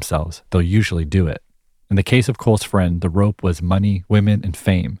detrimental to themselves, they'll usually do it. In the case of Cole's friend, the rope was money, women, and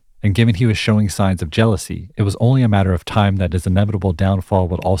fame. And given he was showing signs of jealousy, it was only a matter of time that his inevitable downfall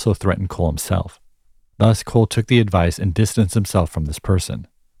would also threaten Cole himself. Thus, Cole took the advice and distanced himself from this person.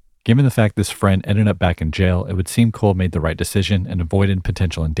 Given the fact this friend ended up back in jail, it would seem Cole made the right decision and avoided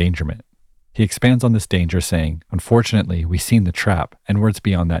potential endangerment. He expands on this danger, saying, "Unfortunately, we've seen the trap, and words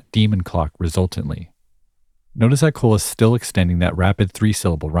beyond that demon clock resultantly." Notice that Cole is still extending that rapid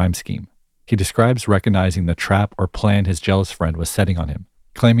 3-syllable rhyme scheme. He describes recognizing the trap or plan his jealous friend was setting on him,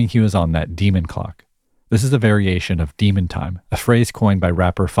 claiming he was on that demon clock. This is a variation of demon time, a phrase coined by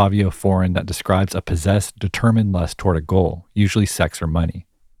rapper Fabio Foreign that describes a possessed, determined lust toward a goal, usually sex or money.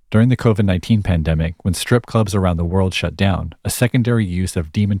 During the COVID-19 pandemic, when strip clubs around the world shut down, a secondary use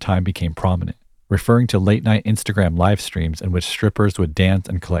of demon time became prominent, referring to late-night Instagram live streams in which strippers would dance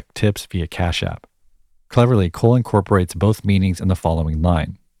and collect tips via Cash App. Cleverly, Cole incorporates both meanings in the following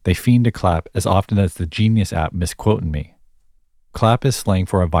line: "They fiend to clap as often as the Genius app misquoting me." Clap is slang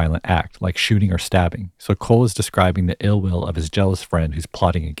for a violent act, like shooting or stabbing, so Cole is describing the ill will of his jealous friend who's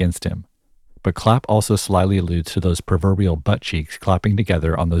plotting against him. But clap also slyly alludes to those proverbial butt cheeks clapping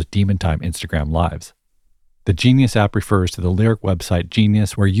together on those demon time Instagram lives. The Genius app refers to the lyric website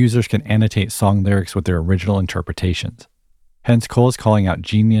Genius, where users can annotate song lyrics with their original interpretations. Hence, Cole is calling out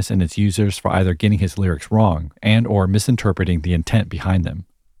Genius and its users for either getting his lyrics wrong and or misinterpreting the intent behind them.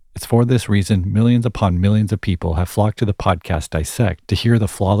 It's for this reason millions upon millions of people have flocked to the podcast Dissect to hear the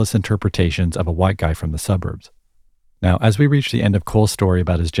flawless interpretations of a white guy from the suburbs. Now, as we reach the end of Cole's story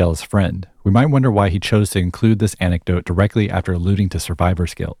about his jealous friend, we might wonder why he chose to include this anecdote directly after alluding to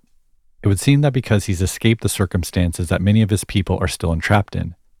survivor's guilt. It would seem that because he's escaped the circumstances that many of his people are still entrapped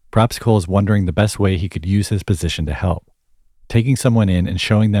in, perhaps Cole is wondering the best way he could use his position to help. Taking someone in and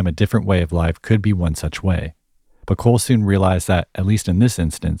showing them a different way of life could be one such way. But Cole soon realized that, at least in this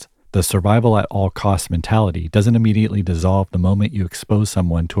instance, the survival at all costs mentality doesn't immediately dissolve the moment you expose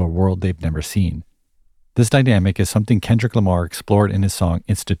someone to a world they've never seen. This dynamic is something Kendrick Lamar explored in his song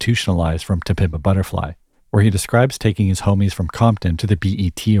Institutionalized from To Pimp a Butterfly, where he describes taking his homies from Compton to the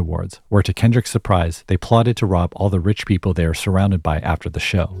BET Awards, where to Kendrick's surprise, they plotted to rob all the rich people they are surrounded by after the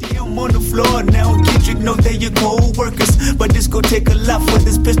show. I'm on the floor now, Kendrick know they your co-workers, but this gon' take a lot for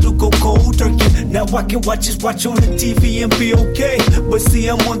this pistol go cold turkey. Now I can watch on the TV and be okay, but see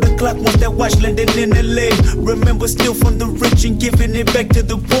I'm on the clock once that watch landing in LA. Remember steal from the rich and giving it back to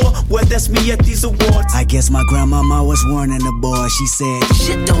the poor, well that's me at these awards. I guess my grandmama was warning the boy, she said,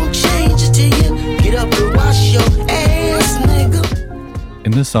 shit don't change until you get up and wash your ass, nigga.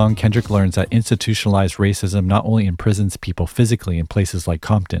 In this song, Kendrick learns that institutionalized racism not only imprisons people physically in places like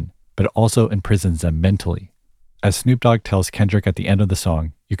Compton, but it also imprisons them mentally. As Snoop Dogg tells Kendrick at the end of the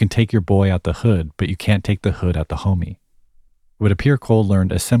song, you can take your boy out the hood, but you can't take the hood out the homie. It would appear Cole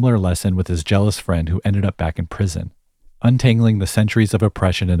learned a similar lesson with his jealous friend who ended up back in prison. Untangling the centuries of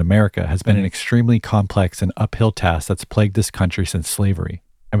oppression in America has been an extremely complex and uphill task that's plagued this country since slavery.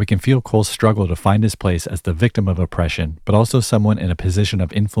 And we can feel Cole's struggle to find his place as the victim of oppression, but also someone in a position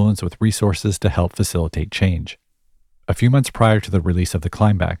of influence with resources to help facilitate change. A few months prior to the release of The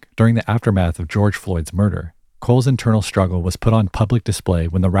Climbback, during the aftermath of George Floyd's murder, Cole's internal struggle was put on public display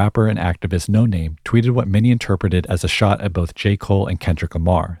when the rapper and activist No Name tweeted what many interpreted as a shot at both J. Cole and Kendrick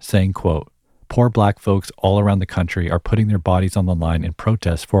Lamar, saying, quote, "Poor black folks all around the country are putting their bodies on the line in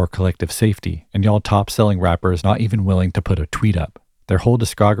protest for our collective safety, and y'all top-selling rappers not even willing to put a tweet up. Their whole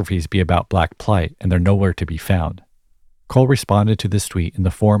discographies be about black plight, and they're nowhere to be found." Cole responded to this tweet in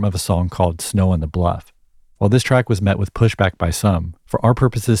the form of a song called Snow on the Bluff. While this track was met with pushback by some, for our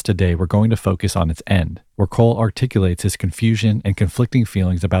purposes today we're going to focus on its end, where Cole articulates his confusion and conflicting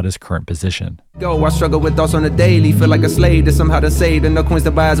feelings about his current position. Go, I struggle with thoughts on the daily, feel like a slave to somehow to save, and no coins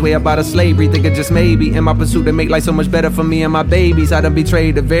to buy his way about a slavery, thinking just maybe, in my pursuit to make life so much better for me and my babies, I done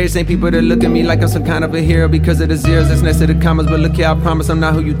betrayed the very same people that look at me like I'm some kind of a hero because of the zeros that's next to the commas, but look here, I promise I'm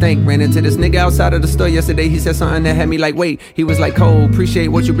not who you think. Ran into this nigga outside of the store yesterday, he said something that had me like, wait, he was like, Cole, appreciate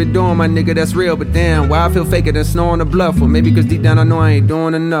what you been doing, my nigga, that's real, but damn, why I feel faker than snow on the bluff, or maybe cause deep down I know I ain't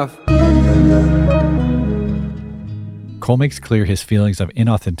doing enough. Cole makes clear his feelings of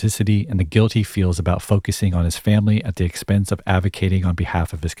inauthenticity and the guilt he feels about focusing on his family at the expense of advocating on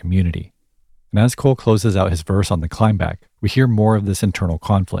behalf of his community. And as Cole closes out his verse on The Climbback, we hear more of this internal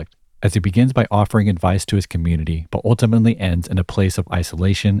conflict, as he begins by offering advice to his community, but ultimately ends in a place of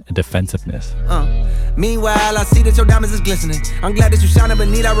isolation and defensive. Meanwhile, I see that your diamonds is glistening. I'm glad that you shining, but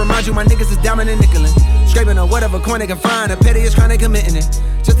need I remind you my niggas is diamond and nickelin'. Scraping on whatever coin they can find. The pettiest crime they committing it.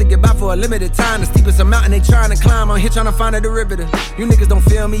 Just to get by for a limited time. The steepest mountain they trying to climb. I'm here trying to find a derivative. You niggas don't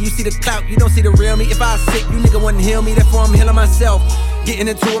feel me, you see the clout, you don't see the real me. If I was sick, you nigga wouldn't heal me. Therefore I'm healing myself. Getting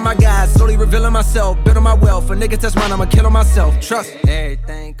into it with my guys, slowly revealing myself. Building my wealth, a nigga test mine, I'ma kill on myself. Trust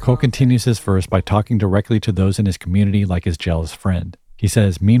everything. Cole continues his verse by talking directly to those in his community like his jealous friend. He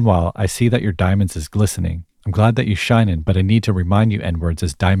says, "Meanwhile, I see that your diamonds is glistening. I'm glad that you shinin', but I need to remind you N-words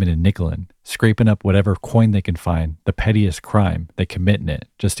as diamond and nickelin', scraping up whatever coin they can find, the pettiest crime, they committin' it,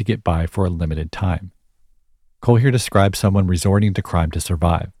 just to get by for a limited time." Cole here describes someone resorting to crime to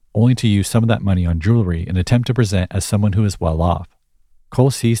survive, only to use some of that money on jewelry and attempt to present as someone who is well off.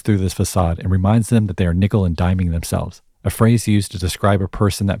 Cole sees through this facade and reminds them that they are nickel and diming themselves, a phrase used to describe a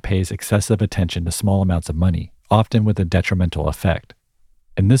person that pays excessive attention to small amounts of money, often with a detrimental effect.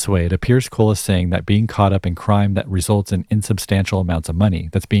 In this way, it appears Cole is saying that being caught up in crime that results in insubstantial amounts of money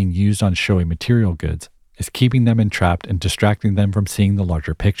that's being used on showy material goods is keeping them entrapped and distracting them from seeing the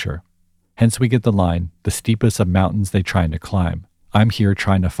larger picture. Hence we get the line, "The steepest of mountains they trying to climb. I'm here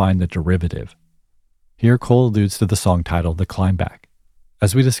trying to find the derivative." Here Cole alludes to the song title, "The Climb Back."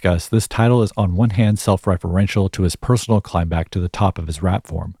 As we discussed, this title is on one hand self-referential to his personal climb back to the top of his rap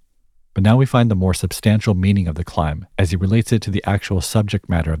form. But now we find the more substantial meaning of the climb as he relates it to the actual subject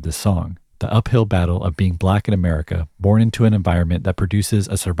matter of this song, the uphill battle of being black in America, born into an environment that produces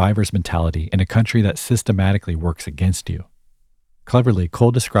a survivor's mentality in a country that systematically works against you. Cleverly,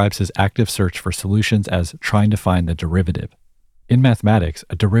 Cole describes his active search for solutions as trying to find the derivative. In mathematics,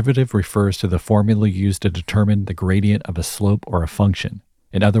 a derivative refers to the formula used to determine the gradient of a slope or a function,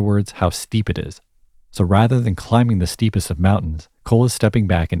 in other words, how steep it is. So rather than climbing the steepest of mountains, Cole is stepping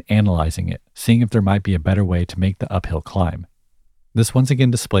back and analyzing it, seeing if there might be a better way to make the uphill climb. This once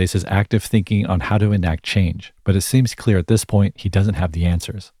again displays his active thinking on how to enact change, but it seems clear at this point he doesn't have the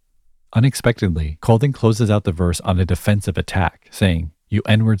answers. Unexpectedly, Cole then closes out the verse on a defensive attack, saying, "You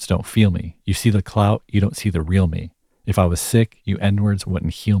N-words don't feel me. You see the clout, you don't see the real me. If I was sick, you N-words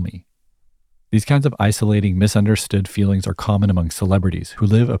wouldn't heal me." These kinds of isolating, misunderstood feelings are common among celebrities who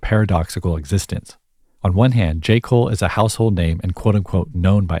live a paradoxical existence. On one hand, J. Cole is a household name and quote-unquote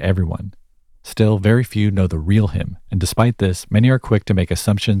known by everyone. Still, very few know the real him, and despite this, many are quick to make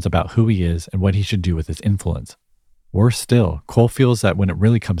assumptions about who he is and what he should do with his influence. Worse still, Cole feels that when it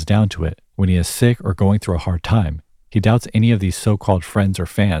really comes down to it, when he is sick or going through a hard time, he doubts any of these so-called friends or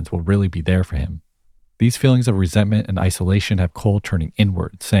fans will really be there for him. These feelings of resentment and isolation have Cole turning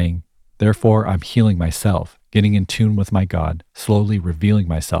inward, saying, "Therefore, I'm healing myself, getting in tune with my God, slowly revealing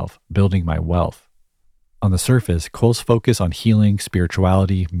myself, building my wealth." On the surface, Cole's focus on healing,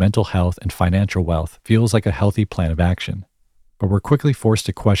 spirituality, mental health, and financial wealth feels like a healthy plan of action. But we're quickly forced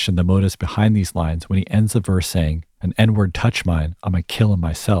to question the motives behind these lines when he ends the verse saying, "An N-word touch mine, I'ma kill him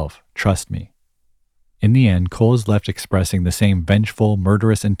myself, trust me." In the end, Cole is left expressing the same vengeful,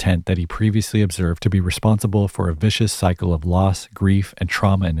 murderous intent that he previously observed to be responsible for a vicious cycle of loss, grief, and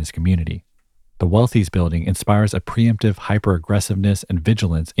trauma in his community. The wealth he's building inspires a preemptive hyper-aggressiveness and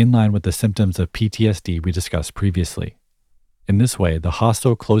vigilance in line with the symptoms of PTSD we discussed previously. In this way, the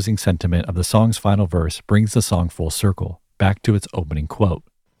hostile closing sentiment of the song's final verse brings the song full circle, back to its opening quote.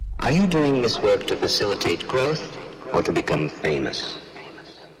 Are you doing this work to facilitate growth or to become famous?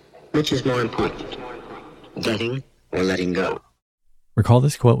 Which is more important, getting or letting go? Recall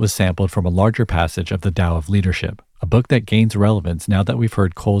this quote was sampled from a larger passage of The Tao of Leadership, a book that gains relevance now that we've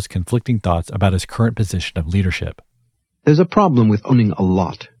heard Cole's conflicting thoughts about his current position of leadership. There's a problem with owning a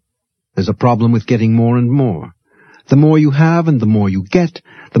lot. There's a problem with getting more and more. The more you have and the more you get,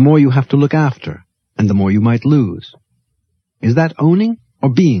 the more you have to look after, and the more you might lose. Is that owning or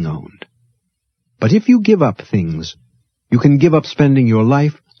being owned? But if you give up things, you can give up spending your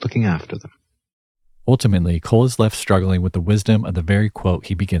life looking after them. Ultimately, Cole is left struggling with the wisdom of the very quote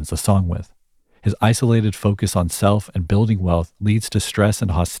he begins the song with. His isolated focus on self and building wealth leads to stress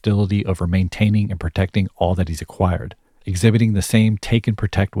and hostility over maintaining and protecting all that he's acquired, exhibiting the same take and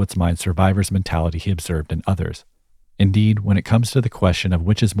protect what's mine survivor's mentality he observed in others. Indeed, when it comes to the question of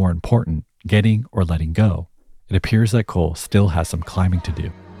which is more important, getting or letting go, it appears that Cole still has some climbing to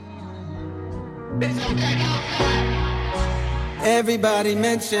do. Everybody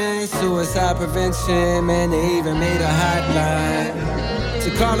mentions suicide prevention, man, they even made a hotline to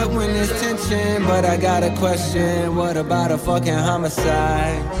call it when there's tension, but I got a question, what about a fucking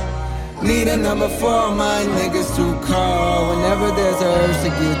homicide? Need a number for my niggas to call whenever there's a urge to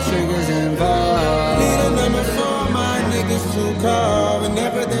get triggers involved. Need a number for my niggas to call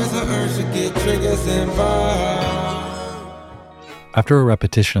whenever there's a urge to get triggers involved. After a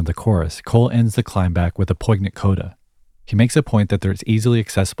repetition of the chorus, Cole ends the climb back with a poignant coda. He makes a point that there's easily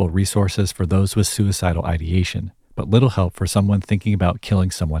accessible resources for those with suicidal ideation, but little help for someone thinking about killing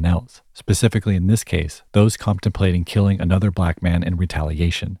someone else, specifically in this case, those contemplating killing another black man in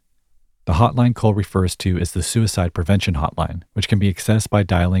retaliation. The hotline Cole refers to is the Suicide Prevention Hotline, which can be accessed by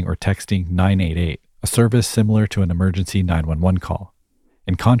dialing or texting 988, a service similar to an emergency 911 call.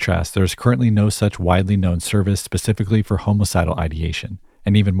 In contrast, there is currently no such widely known service specifically for homicidal ideation,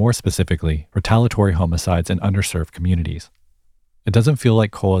 and even more specifically, retaliatory homicides in underserved communities. It doesn't feel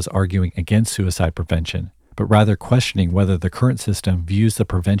like Cole is arguing against suicide prevention, but rather questioning whether the current system views the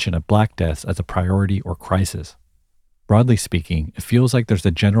prevention of black deaths as a priority or crisis. Broadly speaking, it feels like there's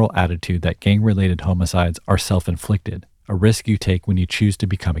a general attitude that gang-related homicides are self-inflicted, a risk you take when you choose to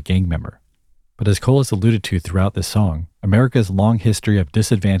become a gang member. But as Cole has alluded to throughout this song, America's long history of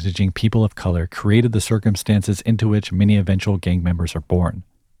disadvantaging people of color created the circumstances into which many eventual gang members are born.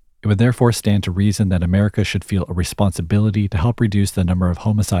 It would therefore stand to reason that America should feel a responsibility to help reduce the number of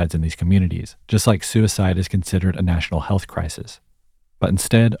homicides in these communities, just like suicide is considered a national health crisis. But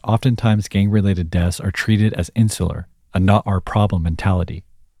instead, oftentimes gang-related deaths are treated as insular, a not our problem mentality.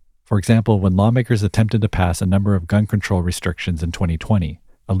 For example, when lawmakers attempted to pass a number of gun control restrictions in 2020,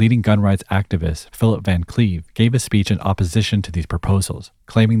 a leading gun rights activist, Philip Van Cleve, gave a speech in opposition to these proposals,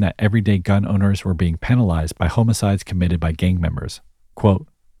 claiming that everyday gun owners were being penalized by homicides committed by gang members. Quote,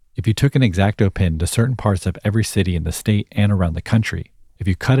 "If you took an X-Acto pin to certain parts of every city in the state and around the country, if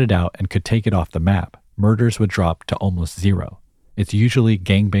you cut it out and could take it off the map, murders would drop to almost zero. It's usually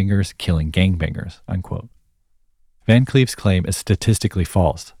gangbangers killing gangbangers," unquote. Van Cleve's claim is statistically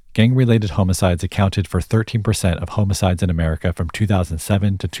false. Gang-related homicides accounted for 13% of homicides in America from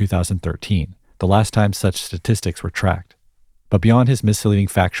 2007 to 2013, the last time such statistics were tracked. But beyond his misleading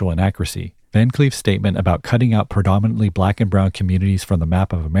factual inaccuracy, Van Cleve's statement about cutting out predominantly black and brown communities from the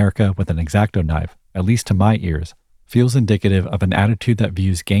map of America with an X-Acto knife, at least to my ears, feels indicative of an attitude that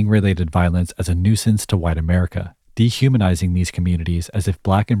views gang-related violence as a nuisance to white America, dehumanizing these communities as if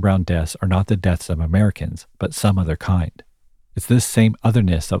black and brown deaths are not the deaths of Americans, but some other kind. It's this same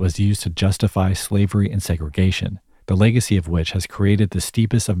otherness that was used to justify slavery and segregation, the legacy of which has created the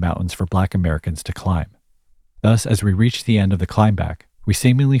steepest of mountains for black Americans to climb. Thus, as we reach the end of the climb back, we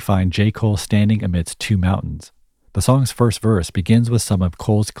seemingly find J. Cole standing amidst two mountains. The song's first verse begins with some of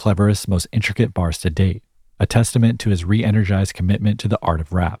Cole's cleverest, most intricate bars to date, a testament to his re-energized commitment to the art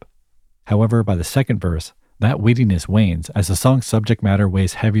of rap. However, by the second verse, that wittiness wanes as the song's subject matter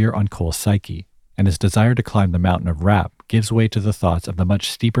weighs heavier on Cole's psyche, and his desire to climb the mountain of rap gives way to the thoughts of the much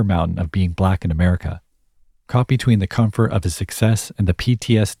steeper mountain of being black in America. Caught between the comfort of his success and the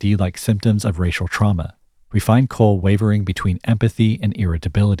PTSD-like symptoms of racial trauma, we find Cole wavering between empathy and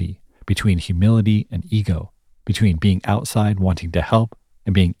irritability, between humility and ego, between being outside wanting to help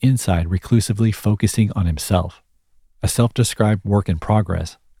and being inside reclusively focusing on himself. A self-described work in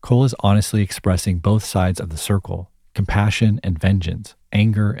progress, Cole is honestly expressing both sides of the circle, compassion and vengeance,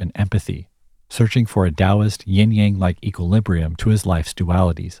 anger and empathy, searching for a Taoist yin-yang-like equilibrium to his life's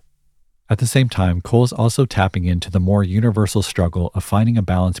dualities. At the same time, Cole is also tapping into the more universal struggle of finding a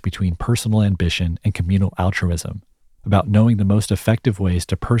balance between personal ambition and communal altruism, about knowing the most effective ways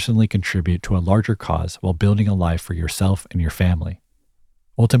to personally contribute to a larger cause while building a life for yourself and your family.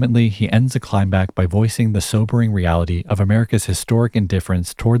 Ultimately, he ends the climb back by voicing the sobering reality of America's historic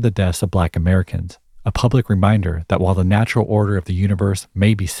indifference toward the deaths of black Americans, a public reminder that while the natural order of the universe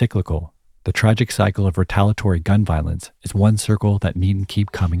may be cyclical, the tragic cycle of retaliatory gun violence is one circle that needn't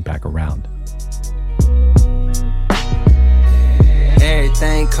keep coming back around.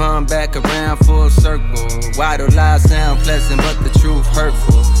 Everything come back around full circle. Why do lies sound pleasant but the truth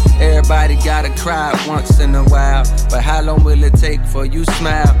hurtful? Everybody gotta cry once in a while, but how long will it take for you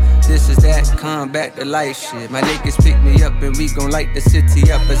smile? This is that come back to life shit. My niggas pick me up and we gon' light the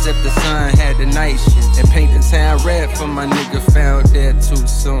city up as if the sun had the night shift, and paint the town red for my nigga found dead too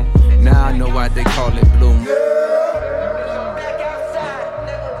soon. Now I know why they call it bloom.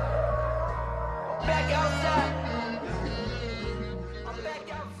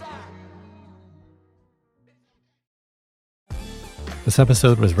 This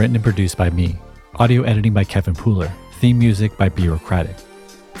episode was written and produced by me, audio editing by Kevin Pooler, theme music by Bureaucratic.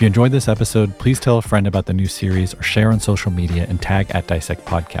 If you enjoyed this episode, please tell a friend about the new series or share on social media and tag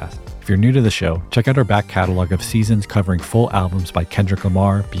 @DissectPodcast. If you're new to the show, check out our back catalog of seasons covering full albums by Kendrick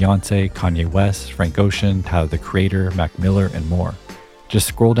Lamar, Beyonce, Kanye West, Frank Ocean, Tyler the Creator, Mac Miller, and more. Just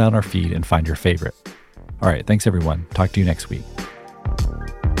scroll down our feed and find your favorite. All right, thanks everyone. Talk to you next week.